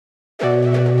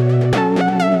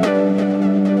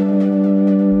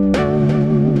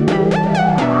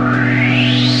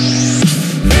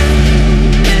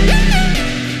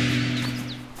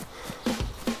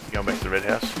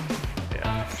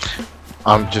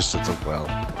I'm just at the well.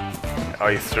 Oh,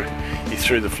 you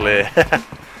threw the flare.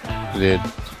 I did.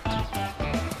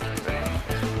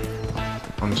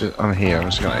 I'm here. I'm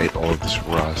just gonna eat all of this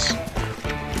rice.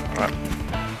 Right.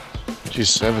 Geez,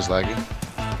 server's lagging.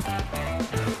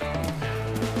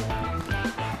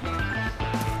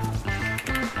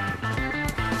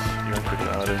 You're on quicker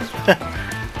than I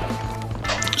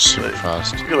do. Super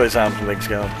fast. Look at those arms and legs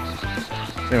going.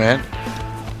 Hey man.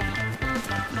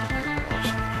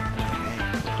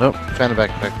 Nope, found a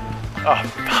backpack. Oh,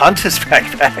 Hunter's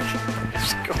backpack.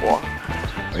 Score.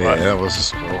 Yeah, Right. that was a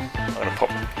score. I'm gonna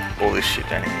pop all this shit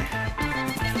down here.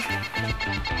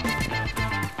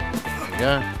 There we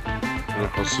go.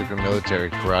 Beautiful super military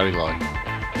karate like.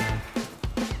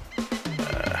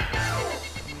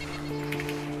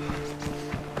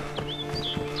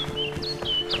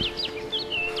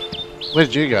 Where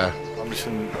did you go? I'm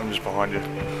just behind you. I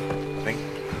think.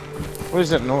 What is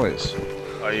that noise?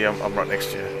 Oh yeah, I'm right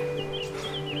next to you.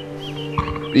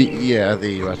 Yeah,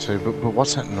 there you are too. But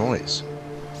what's that noise?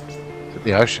 Is it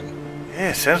the ocean?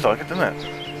 Yeah, sounds like it, doesn't it?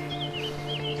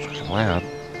 Fucking loud.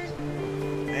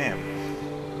 Damn.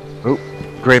 Oh,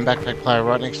 green backpack player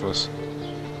right next to us.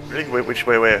 Really? Which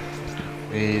way? Where?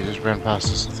 He just ran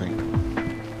past us, I think.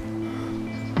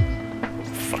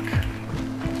 Fuck.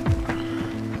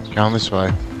 Going this way.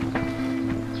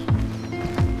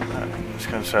 I'm just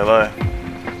gonna say low.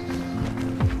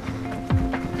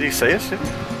 Did you see us?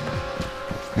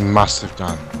 He must have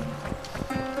done.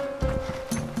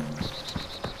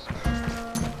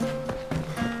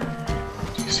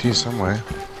 He's here somewhere.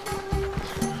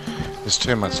 There's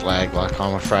too much lag, like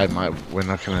I'm afraid, mate, we're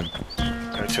not gonna...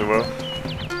 Go too well?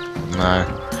 No.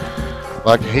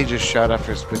 Like, he just showed up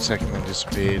for a split second and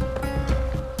disappeared.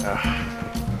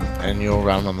 And you'll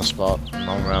run on the spot, and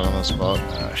I'll run on the spot.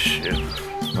 Oh shit.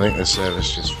 I think the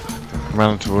service just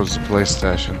running towards the police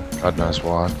station. God knows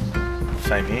why.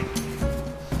 Same here.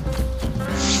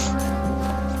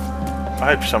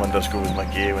 I hope someone does good with my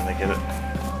gear when they get it.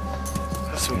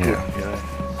 That's some good, you know.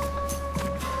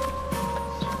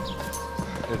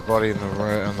 Dead body in the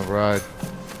on the road.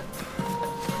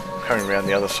 Coming around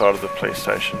the other side of the police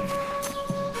station.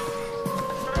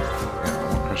 Yeah,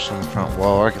 I'm across on the front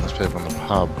wall. I reckon there's people in the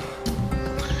pub.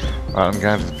 Right, I'm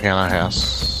going to the piano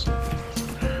house.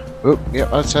 Oop, yeah,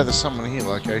 I'd say there's someone here,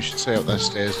 like you should see up those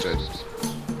stairs, dude.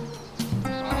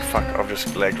 Oh fuck, I've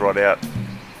just lagged right out.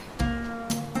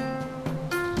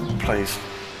 Please.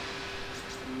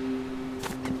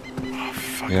 Oh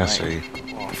fuck. Yeah, I mate. see you.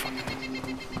 Oh fuck.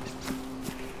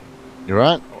 You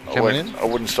right? Coming in? I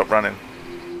wouldn't stop running.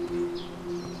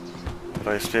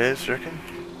 Those stairs, you reckon?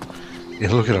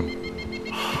 Yeah, look at him.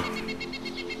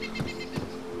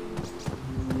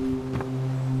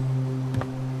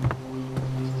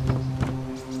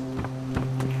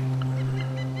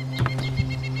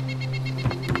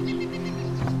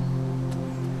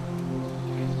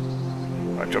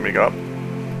 Right, do you want me to go up?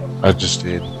 I just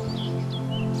did.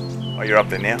 Oh, you're up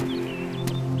there now?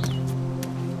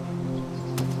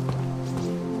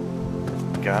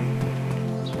 Gun.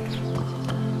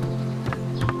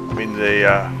 I'm in the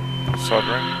side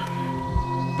room.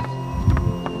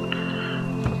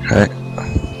 Okay.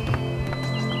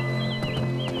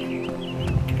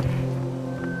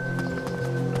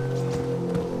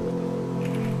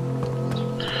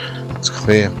 It's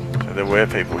clear. So there were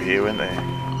people here, weren't there?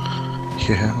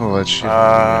 Yeah, all that shit.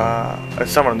 There's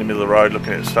someone in the middle of the road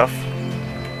looking at stuff.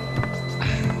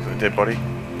 With a dead body.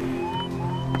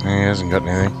 He hasn't got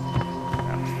anything.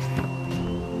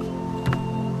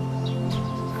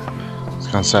 Let's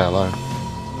go and say hello.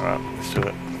 Alright, let's do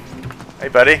it. Hey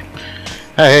buddy. Hey,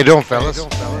 how you doing, fellas? No,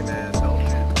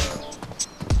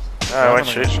 I won't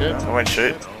shoot. I won't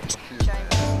shoot.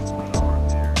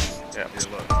 Yeah.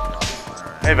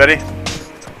 Hey buddy.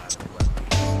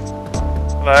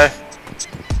 Hello.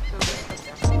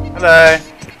 Hello.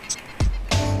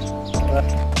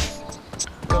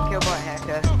 Got killed by a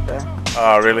hacker.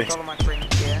 Oh really? All of my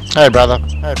friends here. Hey, brother.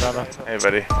 Hey, brother. Hey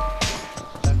buddy.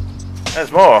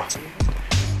 There's more.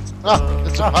 Oh,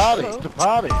 it's a party. It's a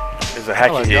party. There's a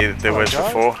hacker Hello, here guys. there was Hello,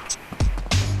 before.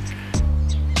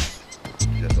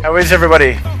 How is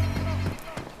everybody?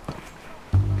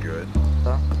 Good.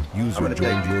 User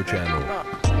joined your channel.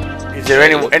 Is there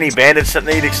any bandits that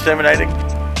need exterminating?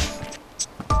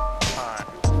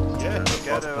 Yeah,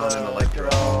 go to Electro.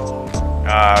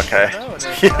 Ah, okay.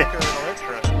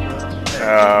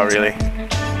 Oh, really?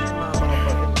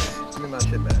 Give me my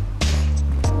shit back.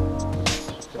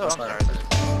 Oh, I'm sorry.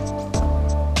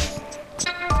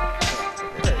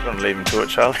 Don't leave him to it,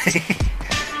 Charlie.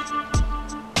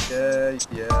 Yeah,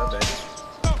 baby.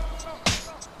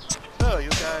 So, you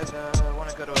guys want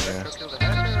to go go to electro, kill the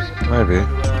hacker, or you have to Maybe. go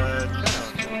to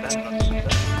channel, kill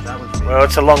that? That was me. Well,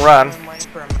 it's a long run. I'm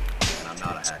waiting for him. And I'm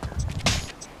not a hacker.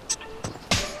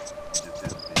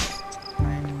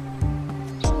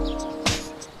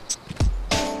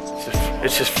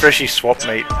 It's just freshy swap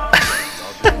meat.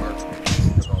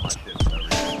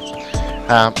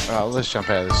 Let's jump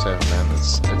out of this 7, man.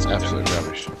 It's absolute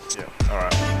rubbish. Yeah,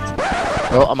 alright.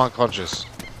 Well, I'm unconscious.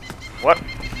 What?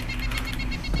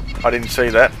 I didn't see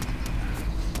that.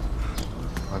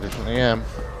 I definitely am.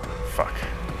 Fuck.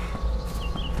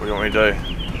 What do you want me to do?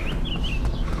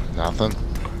 Nothing.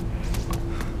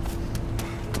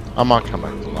 I might come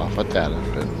back to life, I doubt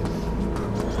it, but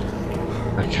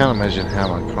I can't imagine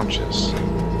how I'm unconscious.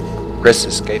 Press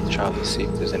escape, Charlie, see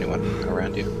if there's anyone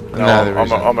around you. No, there I'm,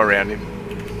 isn't. I'm around him.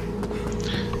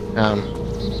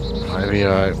 Maybe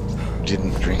I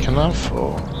didn't drink enough,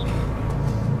 or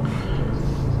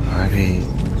maybe, I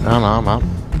don't know, I'm up.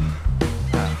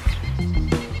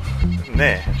 In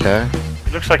there. Okay.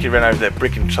 It looks like he ran over that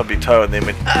brick and stubbed his toe and then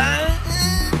went, I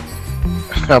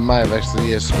may have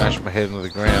actually smashed my head into the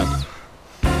ground.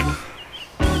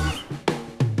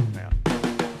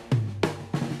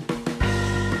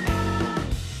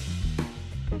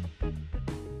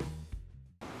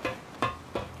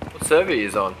 What server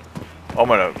is on? I'm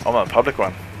on a public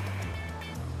one.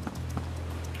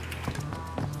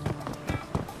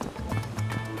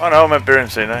 Oh no, I'm at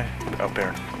Berezino. Oh,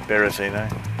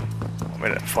 Berezino. I'm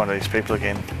going to find these people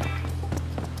again.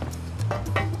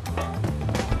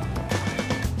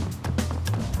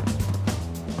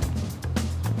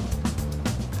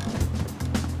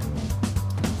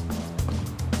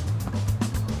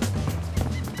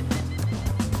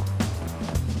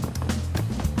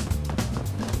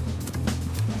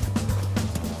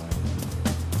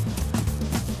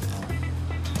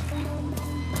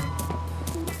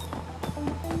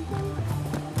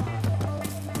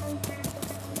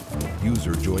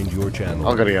 User joined your channel.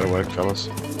 I've got to go to work, fellas.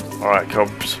 Alright,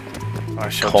 Cobbs. I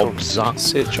shall talk.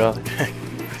 That's it, Charlie.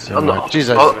 On the, Jeez,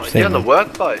 you're on the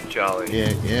workboat, Charlie.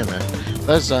 yeah, man.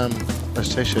 Those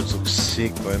t-shirts look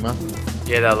sick, Boomer.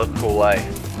 Yeah, they look cool, eh?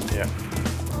 Yeah.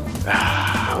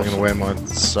 I'm gonna wear mine.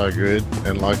 It's so good,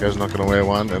 and Lyco's not gonna wear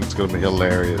one, and it's gonna be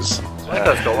hilarious.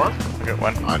 Lyco's got one. I got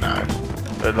one. I know.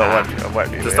 But not one. I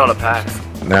won't be Just there. not a pack.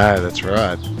 No, that's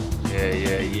right.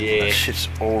 Yeah. That shit's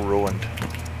all ruined.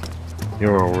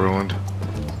 You're all ruined.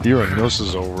 Your nose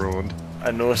is all ruined.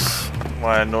 My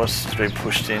nose has been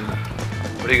pushed in.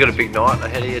 What, do you got a big night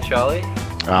ahead of you, Charlie?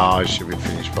 Oh, I should be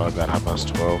finished by about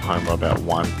 12:30, home by about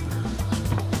 1.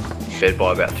 Bed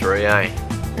by about 3, eh?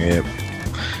 Yep.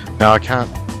 No, I can't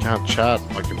chart.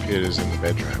 My computer's in the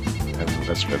bedroom, and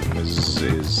that's where the missus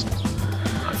is.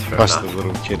 That's fair Plus enough. the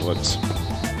little kidlets.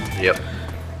 Yep.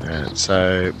 And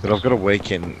so, but I've got a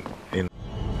week in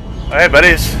Hey,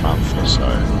 buddies. a month or so.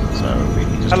 So we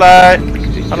can just Hello.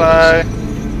 continue Hello.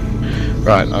 this.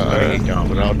 Right, I gotta get going,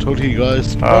 but I'll talk to you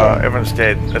guys. Everyone's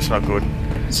dead. That's not good.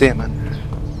 See ya, man.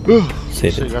 See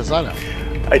you guys later.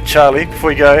 Hey, Charlie, before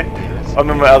we go, I'm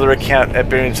on my other account at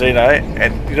Berezino,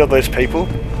 and you know those people?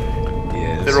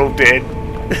 Yes. They're all dead.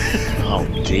 Oh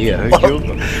dear, who killed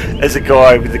them? There's a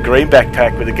guy with a green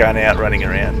backpack with a gun out running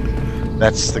around.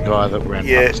 That's the guy that ran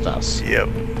past us. Yep.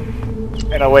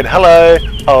 And I went, hello.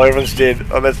 Oh, everyone's dead.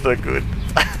 Oh, that's not good.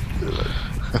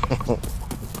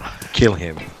 Kill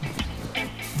him.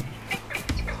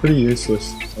 Pretty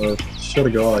useless. I shot a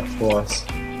guy like twice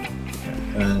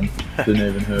and didn't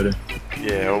even hurt him.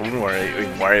 Yeah, I wouldn't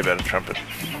worry about a trumpet.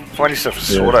 Find yourself a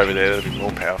sword over there, that'd be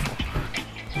more powerful.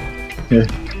 Yeah.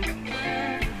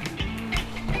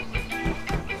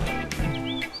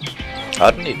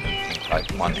 I didn't even think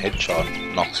like one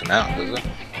headshot knocks him out, does it?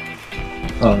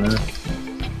 Oh no.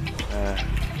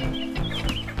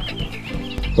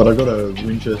 But I got a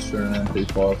Winchester and an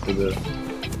MP5 for the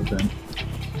event.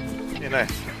 Yeah,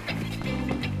 nice.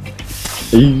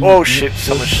 Are you- Oh shit,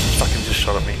 someone fucking just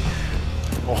shot at me.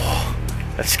 Oh,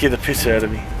 that scared the piss out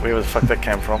of me. Wherever the fuck that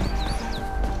came from.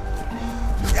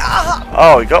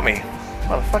 Oh, he got me.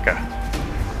 Motherfucker.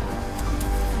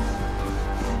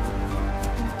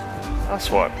 That's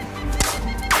what.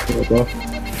 What the-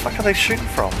 The fuck are they shooting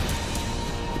from?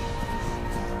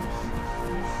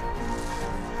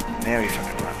 Now he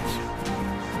fucking runs.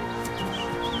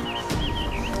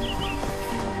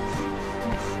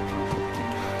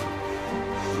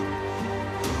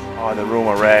 Oh, they ruined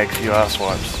my rags, you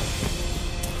asswipes.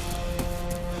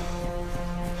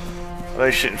 Are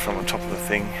they shooting from on top of the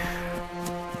thing?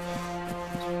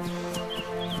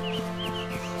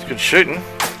 It's good shooting.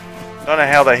 Don't know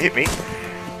how they hit me.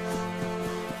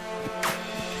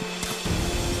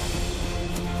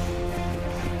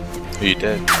 Are you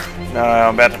dead? No,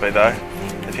 I'm about to be though.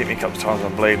 They've hit me a couple of times,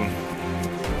 I'm bleeding.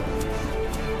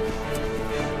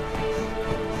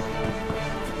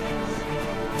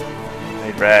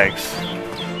 Need rags.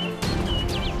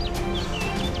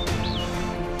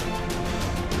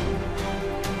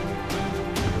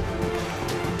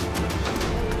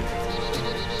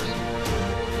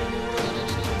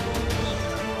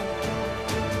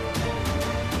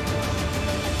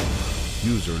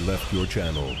 User left your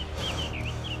channel.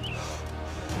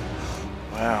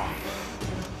 Wow.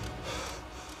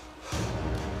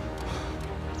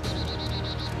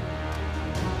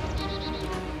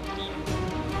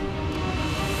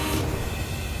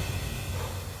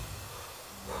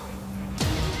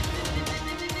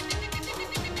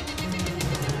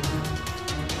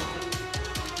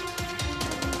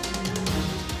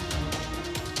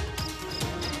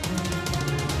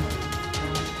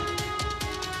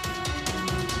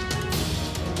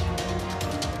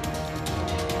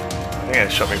 I think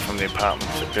they shot me from the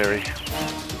apartments at Berry.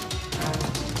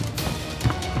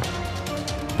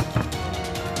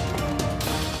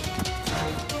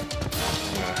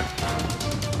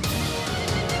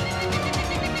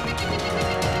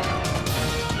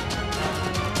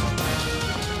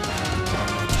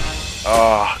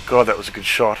 Oh god, that was a good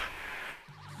shot.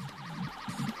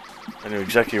 I knew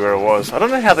exactly where it was. I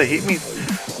don't know how they hit me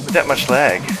with that much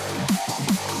lag.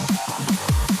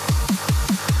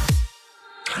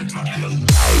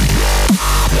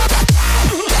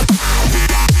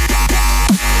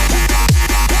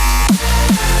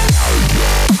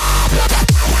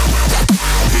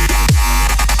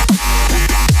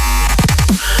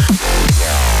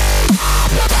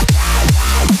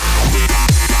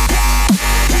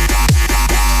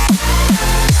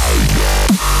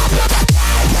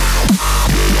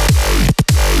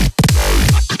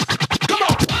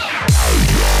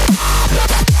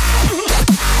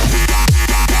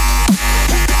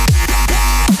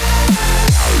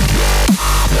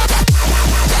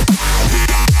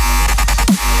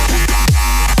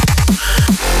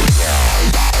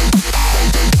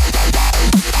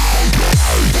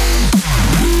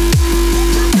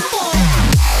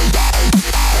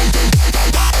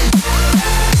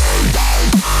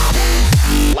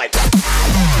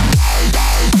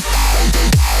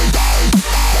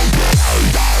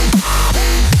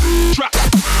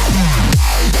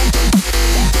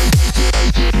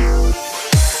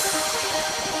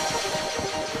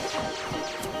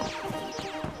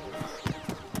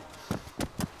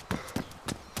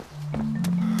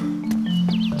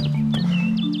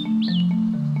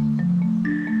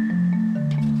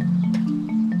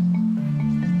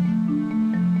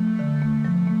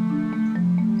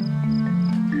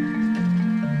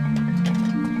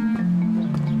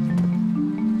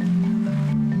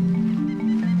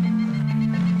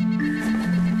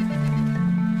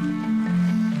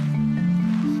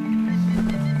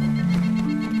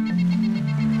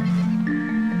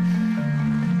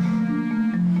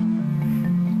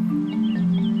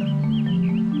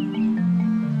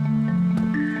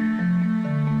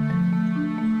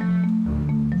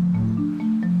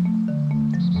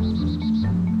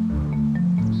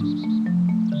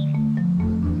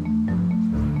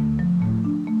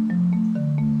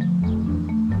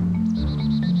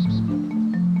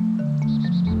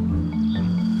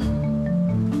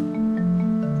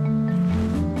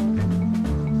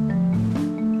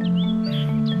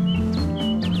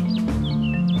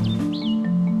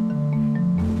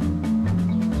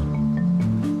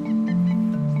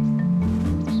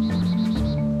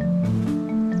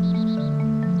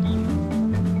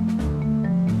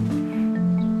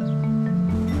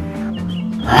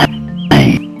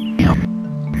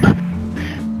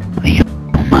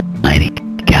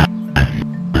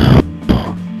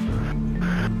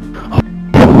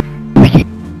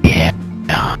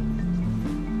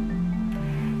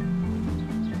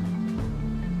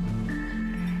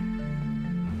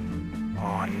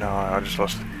 No, I just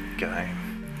lost the game.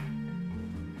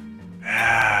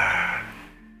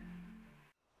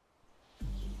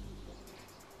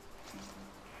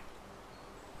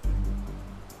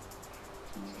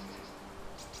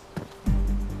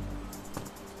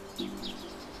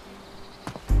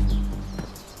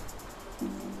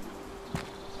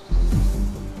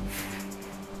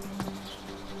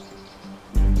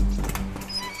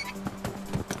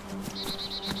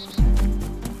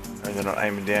 They're not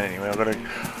aiming down anyway. I've got to.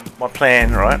 My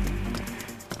plan, right,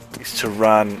 is to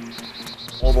run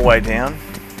all the way down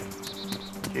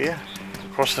here,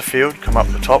 across the field, come up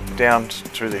the top, down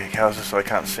through the houses so they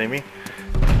can't see me,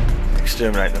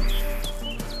 exterminate them.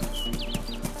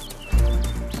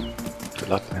 Good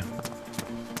luck, man.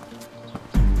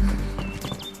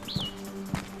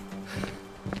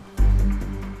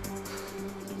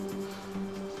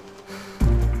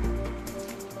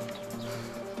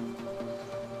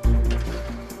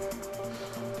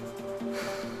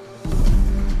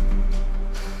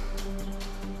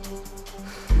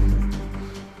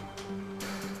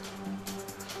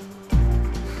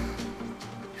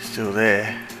 Still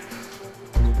there.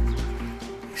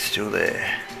 He's still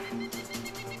there.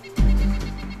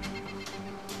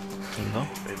 No.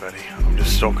 Hey buddy, I'm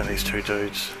just stalking these two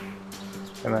dudes.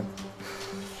 Come on.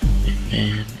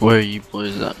 Man, where are you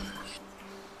boys at?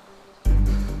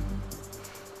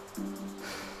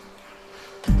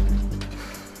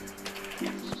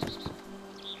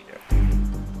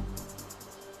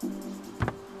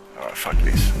 Alright, fuck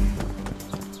this.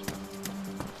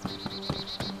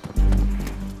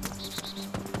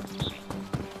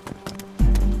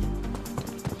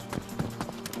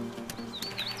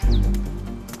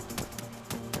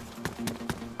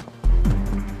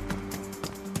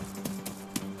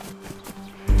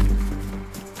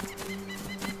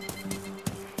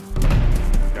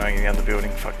 Going in the other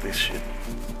building, fuck this shit.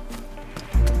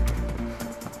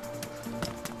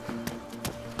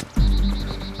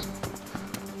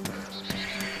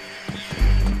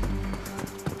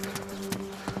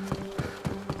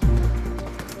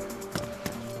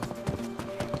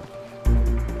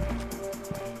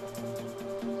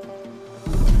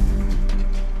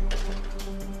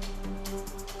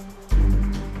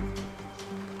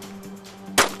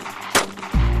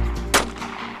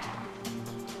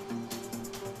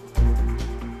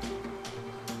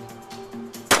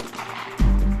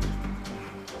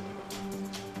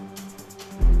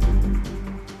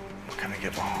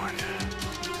 Get behind.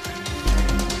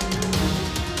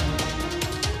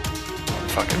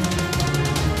 Fuck it.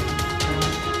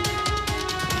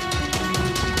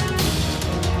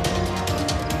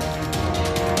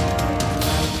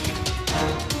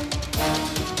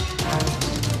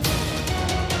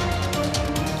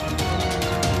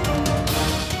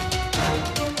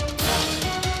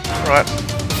 Right,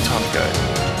 time to go.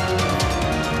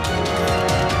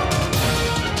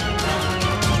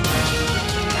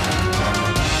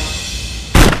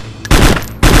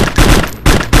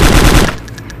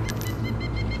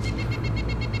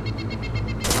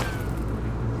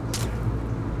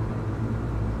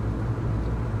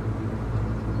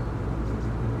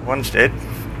 One's dead.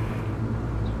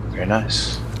 Very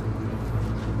nice.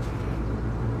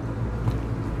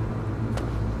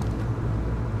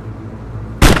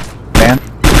 Man.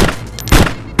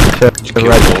 Did you kill the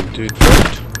old dude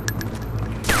first?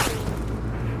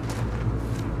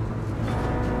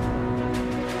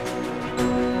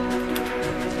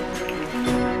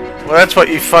 Well, that's what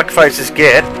you fuckfaces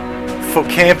get for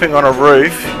camping on a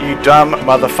roof, you dumb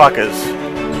motherfuckers.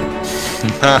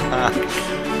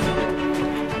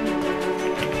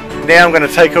 Now I'm going to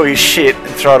take all your shit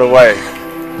and throw it away.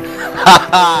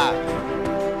 I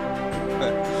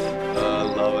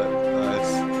love it.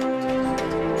 Nice.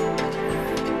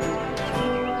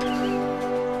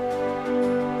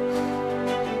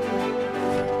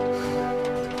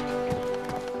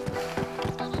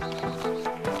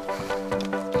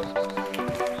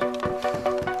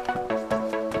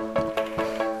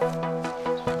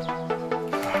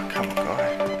 Oh, come on, guy.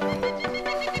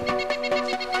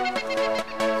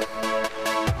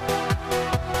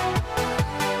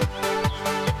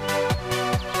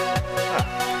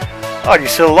 Oh, you're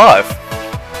still alive.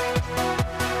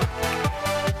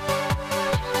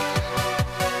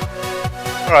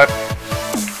 Alright.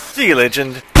 See you,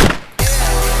 legend.